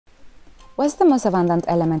What's the most abundant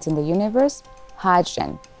element in the universe?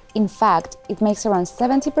 Hydrogen. In fact, it makes around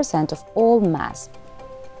 70% of all mass.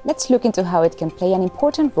 Let's look into how it can play an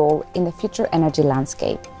important role in the future energy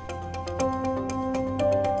landscape.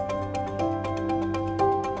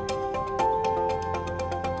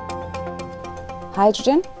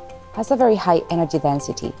 Hydrogen has a very high energy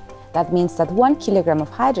density. That means that 1 kilogram of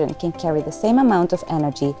hydrogen can carry the same amount of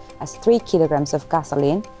energy as 3 kilograms of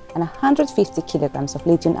gasoline and 150 kilograms of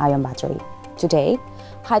lithium-ion battery. Today,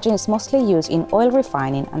 hydrogen is mostly used in oil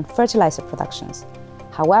refining and fertilizer productions.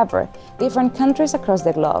 However, different countries across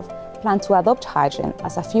the globe plan to adopt hydrogen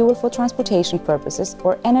as a fuel for transportation purposes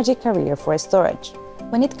or energy carrier for storage.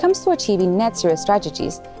 When it comes to achieving net zero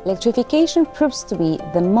strategies, electrification proves to be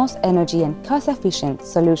the most energy and cost-efficient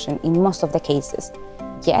solution in most of the cases.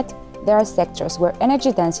 Yet, there are sectors where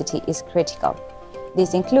energy density is critical.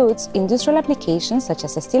 This includes industrial applications such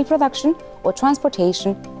as steel production or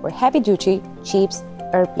transportation, where heavy-duty ships,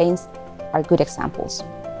 airplanes are good examples.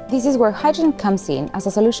 This is where hydrogen comes in as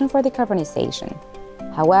a solution for decarbonization.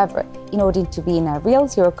 However, in order to be in a real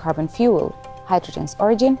zero-carbon fuel, hydrogen's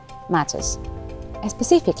origin matters.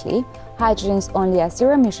 Specifically, hydrogen is only a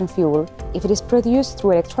zero-emission fuel if it is produced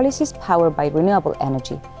through electrolysis powered by renewable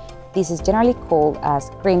energy. This is generally called as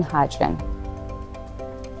green hydrogen.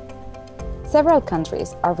 Several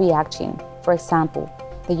countries are reacting. For example,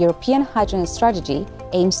 the European Hydrogen Strategy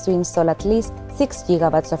aims to install at least 6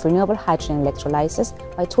 gigawatts of renewable hydrogen electrolysis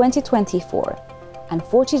by 2024 and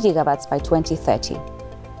 40 gigawatts by 2030.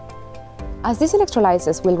 As these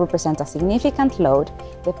electrolyzers will represent a significant load,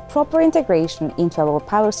 the proper integration into our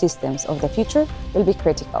power systems of the future will be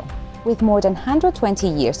critical. With more than 120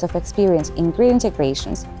 years of experience in grid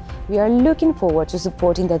integrations, we are looking forward to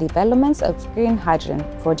supporting the developments of green hydrogen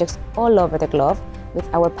projects all over the globe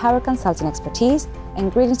with our power consulting expertise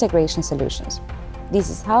and grid integration solutions. This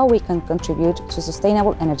is how we can contribute to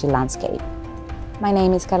sustainable energy landscape. My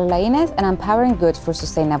name is Karla Lainez and I'm powering good for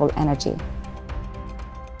sustainable energy.